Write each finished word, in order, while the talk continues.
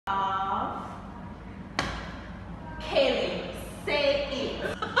of Kaylee. Say it.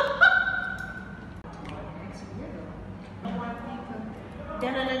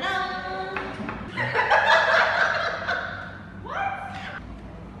 Da-da-da-da. What?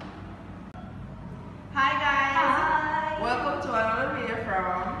 Hi guys. Hi. Welcome to another video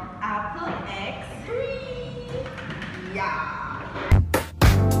from Apple X Bree. Yeah.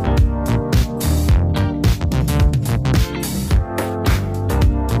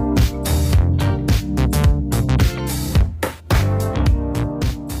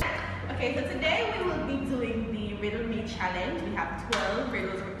 Okay, so today we will be doing the Riddle Me challenge. We have 12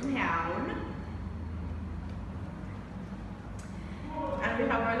 riddles written down. And we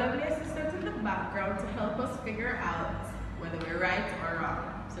have our lovely assistant in the background to help us figure out whether we're right or wrong.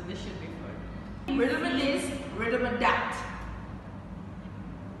 So this should be fun. Riddle me this, riddle me that.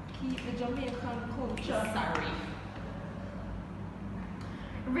 Keep the Jamaican culture. Sorry.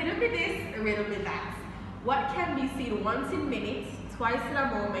 Riddle me this, riddle me that. What can be seen once in minutes, twice in a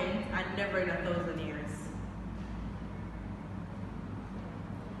moment, and never in 1,000 years?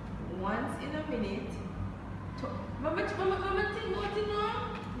 Once in a minute.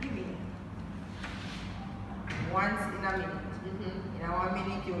 Give me. Once in a minute. In a 1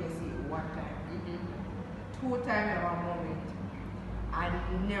 minute, you only see it one time. 2 times in a moment, and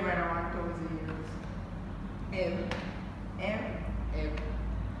never in 1,000 years. M.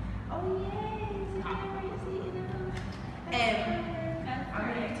 Oh yes, you never see it in a M. I'm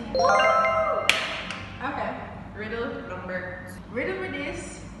gonna teach you. Okay. Riddle me this,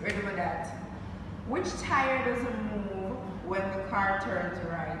 riddle me that. Which tire doesn't move when the car turns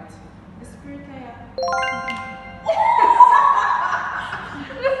right? The spare tire.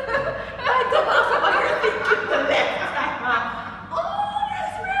 I don't know why you're thinking the left tire. Oh,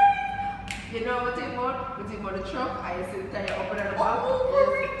 that's right. You know what you about the truck? I see the tire open at the back. Oh,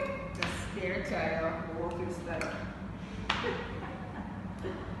 the spare tire, working style.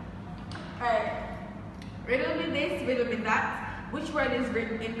 Alright. Riddle me this, riddle me that. Which word is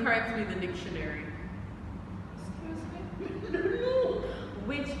written incorrectly in the dictionary? Excuse me?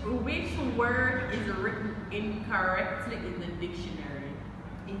 Which word is written incorrectly in the dictionary?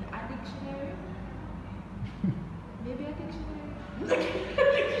 In a dictionary? Maybe a dictionary?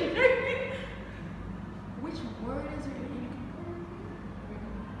 Which word is written incorrectly?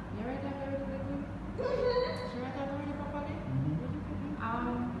 You write that very quickly? Should I write that very properly?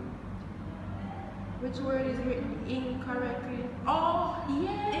 Which word is written incorrectly? Oh,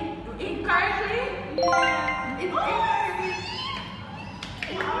 yeah. Incorrectly? Yeah. It's incorrectly.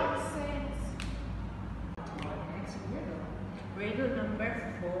 It makes sense. Next riddle. Riddle number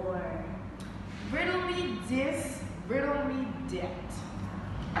 4. Riddle me this, riddle me that.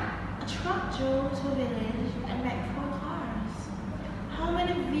 A truck drove to a village and met 4 cars. How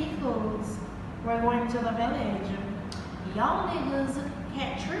many vehicles were going to the village? Y'all niggas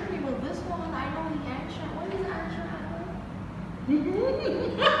can't trick me with this one. I know the answer. What is the answer?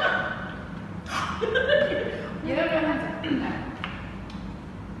 You don't know how to do that.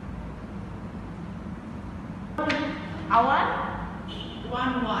 A what?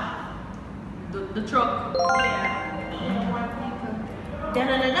 One what? The truck. Yeah. One vehicle.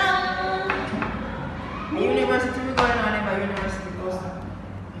 Da-da-da-da. A university we're going on in my university goes.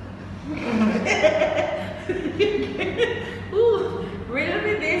 Ooh, riddle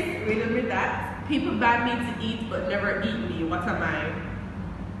me this, riddle me that. People ban me to eat but never eat me. What am I?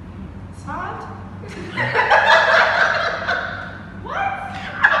 Salt? What?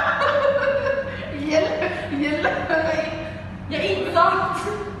 You eat salt.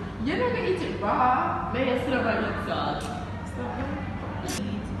 You're not gonna eat it raw. Maybe I still gonna eat salt.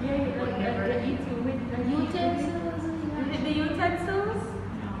 Yeah, you eat it with the utensils. With the utensils?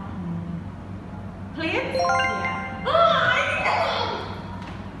 Plates? Yeah.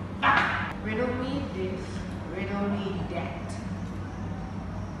 Riddle me this, riddle me that.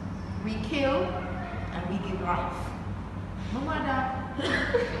 We kill and we give life. Mama,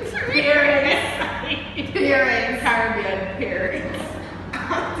 parents, Caribbean parents.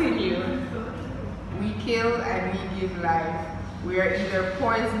 Continue. We kill and we give life. We are either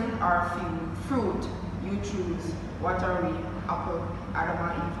poison or fruit. You choose. What are we? Apple, Adam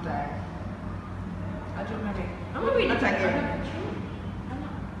and Eve time. I don't know. I'm gonna read it again.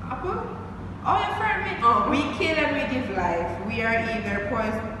 Apple? Oh, your friend me. Oh, we kill and we give life. We are either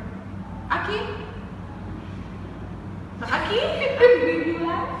poison. Aki? We give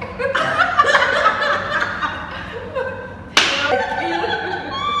life?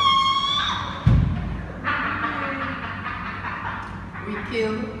 We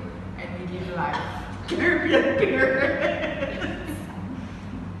kill and we give life. Caribbean parents.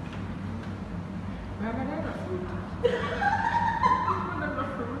 Banana fruit. Banana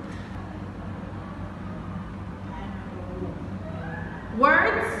fruit.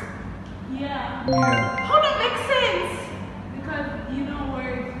 Words? Yeah. How that makes sense? Because you know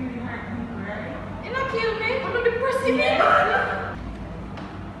words really hurt people, right? You not kill me. I'm not depressing me.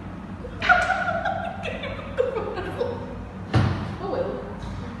 Oh well.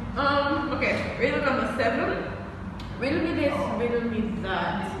 Okay. Riddle number 7. Riddle me this, riddle me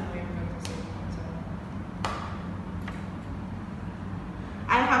that.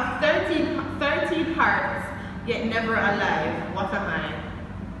 I have 13 hearts, yet never alive. What am I?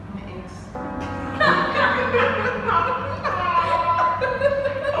 My ex.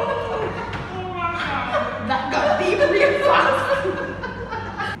 That got deep real fast.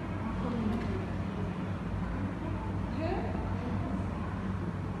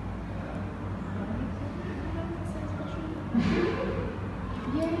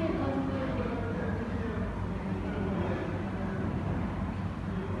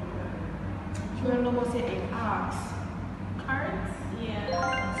 You're not say an ox. Cards? Yeah.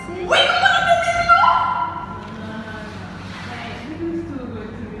 Wait, what do you know? Like, this is too good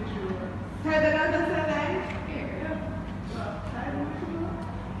to be true. 7 out of 7.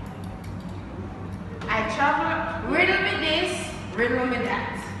 I travel. Riddle me this, riddle me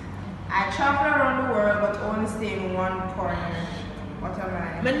that. I travel around the world, but only stay in one corner. What am I?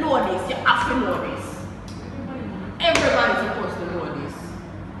 I know this. You have to know this. Everybody's supposed to know this.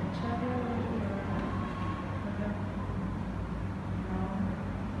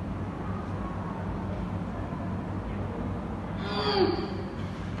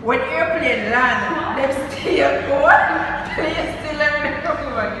 When airplane land, they stay at what? They still let me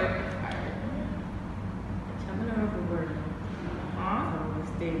come again. Travel around the world. Huh? So we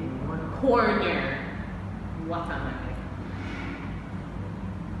stay in one corner. What am I?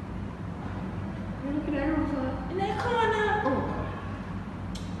 You're looking at her in that corner. Oh.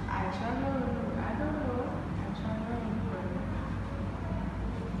 I travel. I don't know. I travel around the world.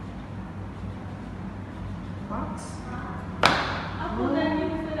 Box. Well, then you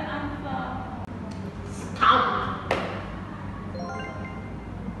said the answer. Stop.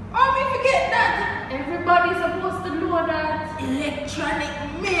 Oh, we forget that. Everybody's supposed to know that. Electronic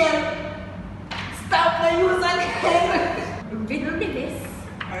mail. Stop the use again. Riddle me this.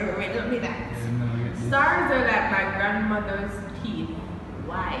 Or riddle me that. Stars are like my grandmother's teeth.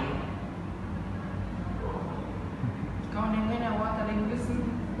 Why? Counting when I water and listen.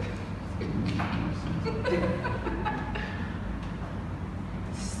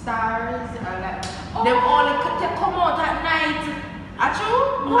 Stars are like them only come out at night.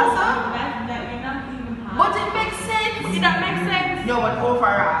 Achoo? What's up? That you're not even hard. But it makes sense. Did that make sense? No, but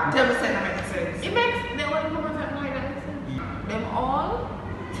overall, 10% that makes sense. It makes they only come out at night. That makes sense. Them all.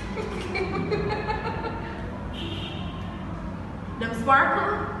 Them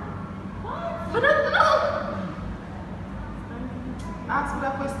sparkle. What? But I don't know. Ask me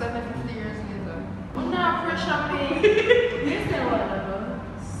that question 50 years later. Oh, no, pressure me. This is what I know.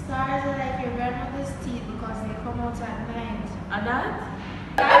 Stars are like your grandmother's teeth because they come out at night. And that?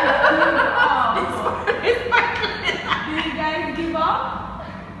 Do you guys give up?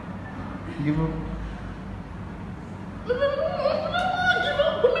 Give up.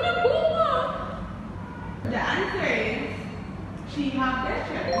 The answer is she have their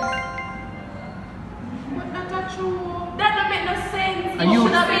choice. But that's not true. That don't make no sense. Are You you-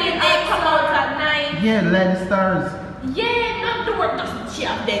 should have been they come out at night. Yeah, let the stars. Yeah, not the word doesn't she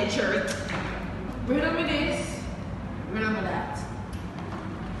have dentures. Riddle me this. Riddle me that.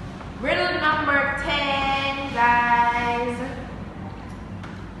 Riddle number 10, guys.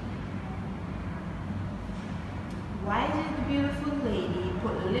 Why did the beautiful lady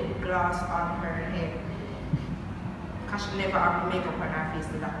put lip gloss on her head? Because she never have makeup on her face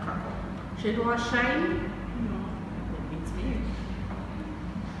to that crack up. She don't want shine? No. It's weird.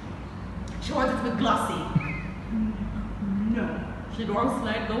 She wants it to be glossy. No. She don't want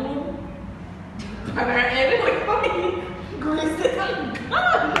slide the one. On her head, like, honey, grease it up. So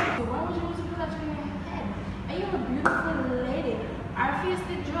why would you want to put that on your head? Are you a beautiful lady? Our face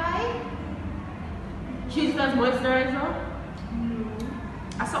is dry? She does moisturizer? No.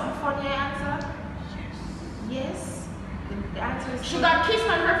 Are something funny I answer? Yes. The answer is She got kissed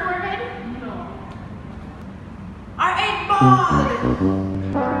on her forehead? No. Our egg bald!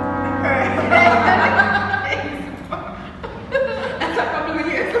 That's a couple of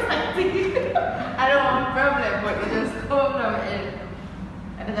years of acting. I don't have a problem, but it just come now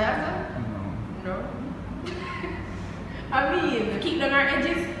and the answer? No. No. I mean, keep them our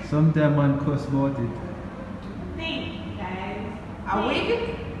edges. Sometimes man cuss about it. Think, guys. A wig?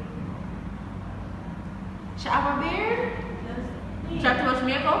 She have a beard? She have too much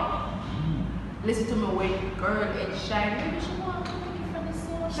makeup? Listen to me, wait, girl, it's shiny. Maybe she want to make it from the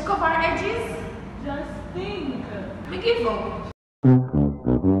soul. She cover her edges? Just think. Me give up.